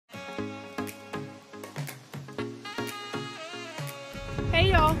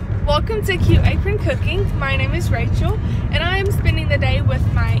Hey y'all, welcome to Cute Apron Cooking. My name is Rachel and I am spending the day with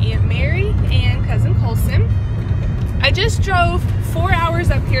my Aunt Mary and cousin Colson. I just drove 4 hours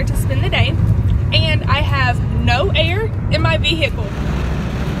up here to spend the day and I have no air in my vehicle.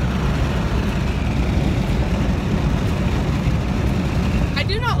 I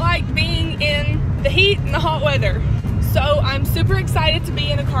do not like being in the heat and the hot weather, so I'm super excited to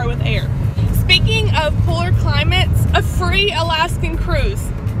be in a car with air. Speaking of cooler climates, a free Alaskan cruise.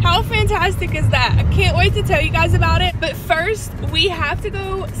 How fantastic is that? I can't wait to tell you guys about it. But first, we have to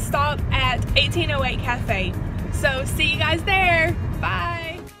go stop at 1808 Cafe. So see you guys there. Bye.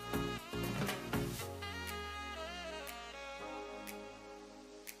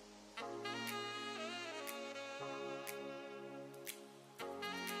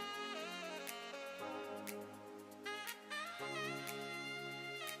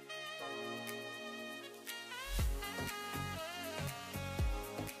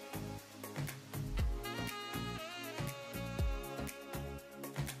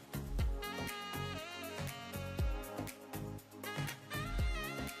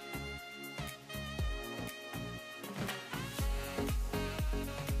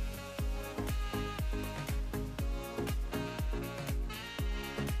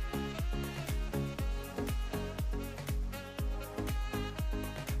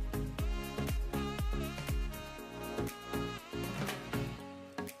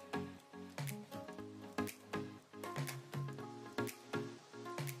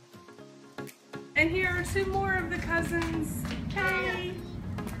 And here are two more of the cousins. Hey!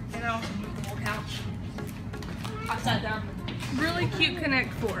 And I also moved the whole couch. I sat down. Really cute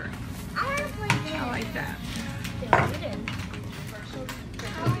Connect Four. I like that.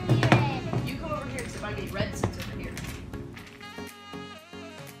 You come over here because I get red seats over here.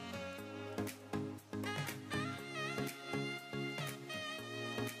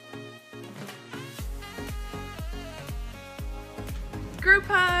 Group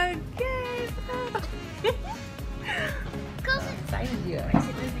hug! Yay! I'm excited you.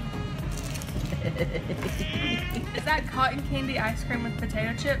 Is that cotton candy ice cream with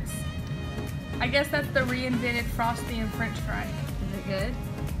potato chips? I guess that's the reinvented Frosty and French fry. Is it good?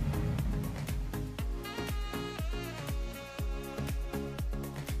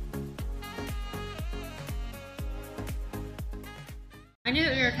 I knew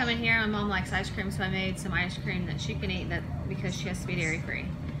that we were coming here. My mom likes ice cream, so I made some ice cream that she can eat because she has to be dairy free.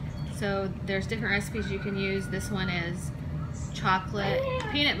 So there's different recipes you can use. This one is chocolate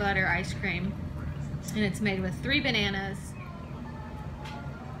peanut butter ice cream, and it's made with 3 bananas.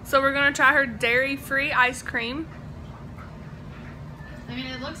 So we're gonna try her dairy-free ice cream. I mean,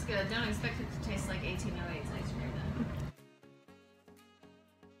 it looks good. Don't expect it to taste like 1808's ice cream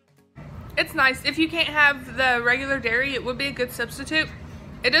though. It's nice. If you can't have the regular dairy, it would be a good substitute.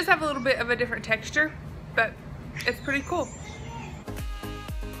 It does have a little bit of a different texture, but it's pretty cool.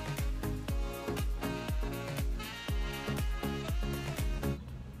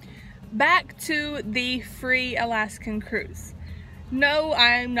 Back to the free Alaskan cruise. No,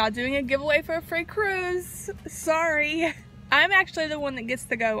 I'm not doing a giveaway for a free cruise. Sorry. I'm actually the one that gets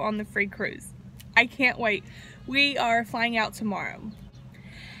to go on the free cruise. I can't wait. We are flying out tomorrow.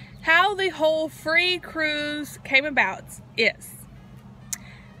 How the whole free cruise came about is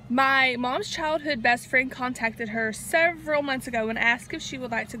my mom's childhood best friend contacted her several months ago and asked if she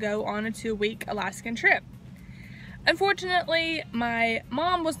would like to go on a 2-week Alaskan trip. Unfortunately, my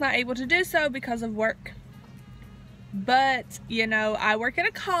mom was not able to do so because of work. But, you know, I work at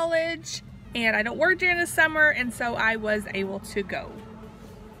a college and I don't work during the summer, and so I was able to go.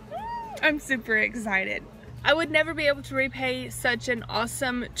 I'm super excited. I would never be able to repay such an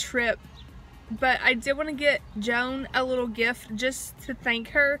awesome trip, but I did want to get Joan a little gift just to thank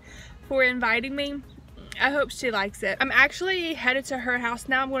her for inviting me. I hope she likes it. I'm actually headed to her house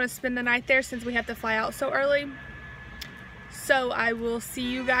now. I'm going to spend the night there since we have to fly out so early. So I will see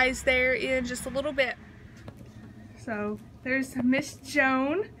you guys there in just a little bit. So there's Miss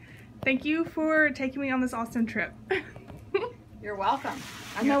Joan. Thank you for taking me on this awesome trip. You're welcome.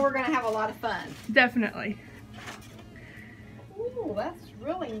 I know we're going to have a lot of fun. Definitely. Ooh, that's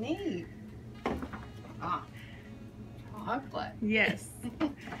really neat. Ah, chocolate. Yes.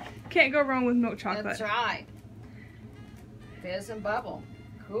 Can't go wrong with milk chocolate. That's right. Fizz and bubble.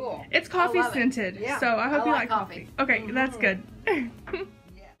 Cool. It's coffee scented, Yeah, so I hope you like coffee. Okay, that's good. Yeah.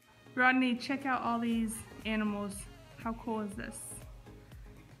 Rodney, check out all these animals. How cool is this?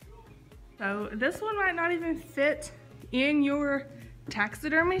 So this one might not even fit in your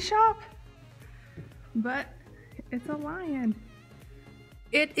taxidermy shop, but it's a lion.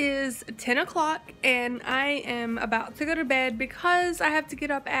 It is 10 o'clock and I am about to go to bed because I have to get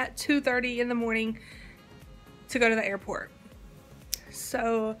up at 2:30 in the morning to go to the airport.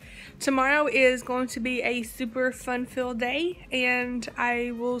 So tomorrow is going to be a super fun-filled day and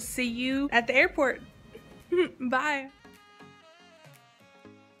I will see you at the airport. Bye.